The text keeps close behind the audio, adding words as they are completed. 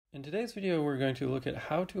In today's video, we're going to look at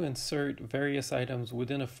how to insert various items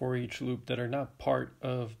within a for each loop that are not part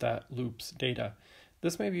of that loop's data.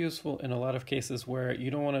 This may be useful in a lot of cases where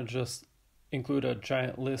you don't want to just include a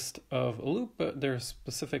giant list of a loop, but there are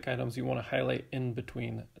specific items you want to highlight in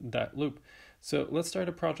between that loop. So let's start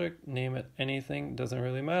a project, name it anything, doesn't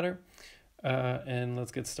really matter, and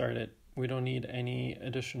let's get started. We don't need any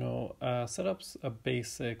additional setups. A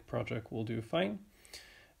basic project will do fine.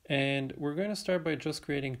 And we're going to start by just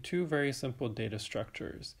creating two very simple data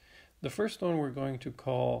structures. The first one we're going to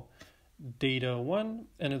call data1,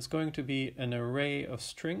 and it's going to be an array of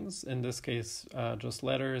strings, in this case just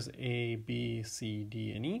letters A, B, C,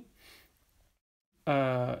 D, and E.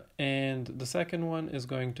 And the second one is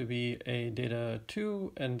going to be a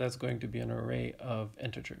data2, and that's going to be an array of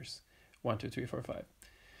integers, 1, 2, 3, 4, 5.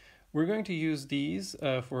 We're going to use these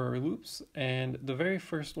for our loops, and the very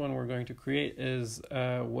first one we're going to create is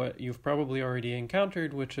what you've probably already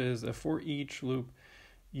encountered, which is a for each loop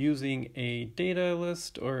using a data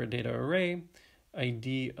list or a data array,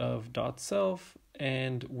 ID of .self,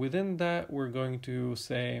 and within that we're going to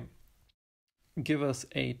say, give us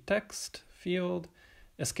a text field,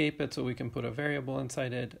 escape it so we can put a variable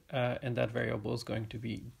inside it, and that variable is going to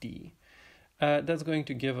be D. That's going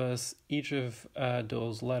to give us each of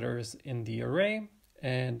those letters in the array,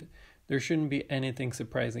 and there shouldn't be anything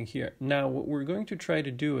surprising here. Now, what we're going to try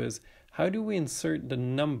to do is, how do we insert the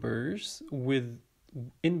numbers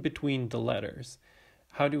in between the letters?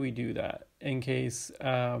 How do we do that in case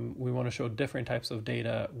we want to show different types of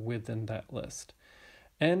data within that list?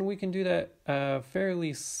 And we can do that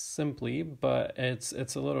fairly simply, but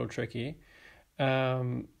it's a little tricky.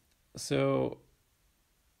 So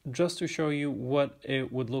just to show you what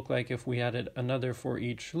it would look like if we added another for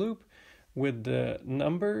each loop with the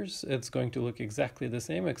numbers, it's going to look exactly the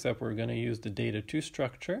same, except we're going to use the data2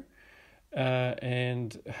 structure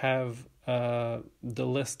and have the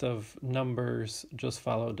list of numbers just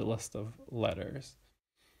follow the list of letters.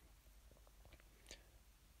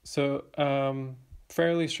 So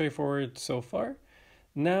fairly straightforward so far.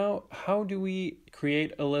 Now, how do we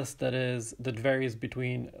create a list that varies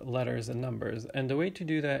between letters and numbers? And the way to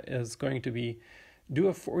do that is going to be do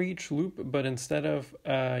a for each loop, but instead of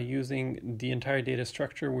using the entire data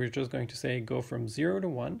structure, we're just going to say go from 0 to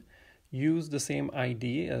 1, use the same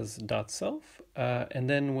ID as .self, and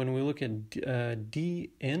then when we look at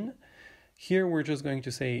D in, here we're just going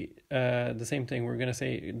to say the same thing. We're going to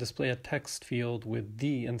say display a text field with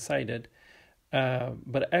D inside it.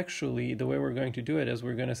 But actually, the way we're going to do it is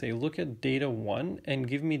we're going to say, look at data1 and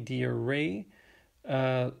give me the array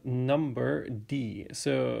number D.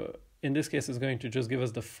 So in this case, it's going to just give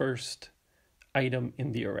us the first item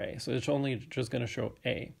in the array. So it's only just going to show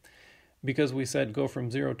A. Because we said go from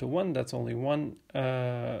 0 to 1, that's only one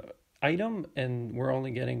item, and we're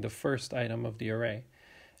only getting the first item of the array.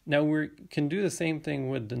 Now we can do the same thing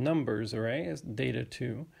with the numbers array as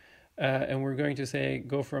data2. And we're going to say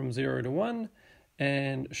go from 0 to 1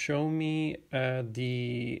 and show me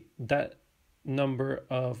that number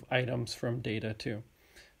of items from data2.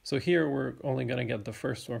 So here we're only going to get the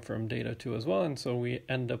first one from data2 as well, and so we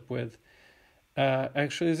end up with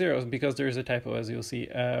actually zeros because there's a typo, as you'll see.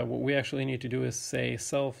 What we actually need to do is say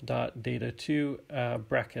self.data2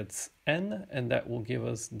 brackets n, and that will give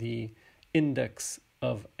us the index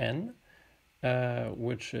of n,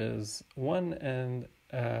 which is 1, and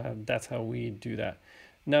that's how we do that.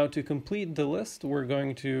 Now, to complete the list, we're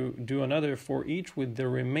going to do another for each with the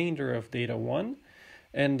remainder of data1.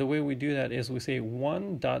 And the way we do that is we say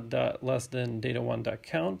 1 ... less than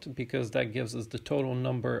data1.count, because that gives us the total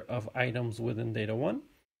number of items within data1.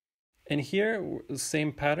 And here,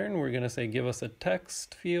 same pattern, we're going to say give us a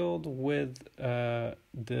text field with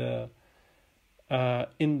the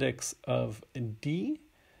index of D.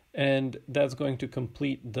 And that's going to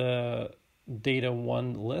complete the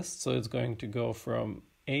data1 list, so it's going to go from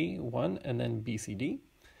A1 and then BCD.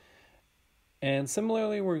 And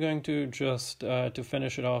similarly, we're going to just, to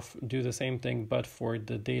finish it off, do the same thing, but for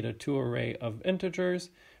the data2 array of integers.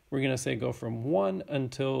 We're going to say go from 1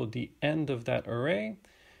 until the end of that array,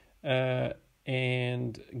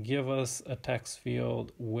 and give us a text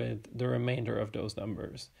field with the remainder of those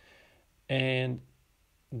numbers. And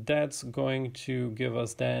that's going to give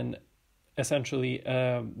us then essentially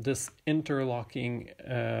this interlocking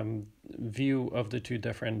view of the two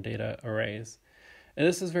different data arrays. And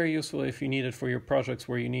this is very useful if you need it for your projects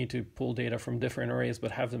where you need to pull data from different arrays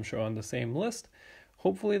but have them show on the same list.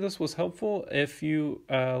 Hopefully this was helpful. If you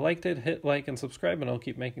liked it, hit like and subscribe, and I'll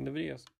keep making the videos.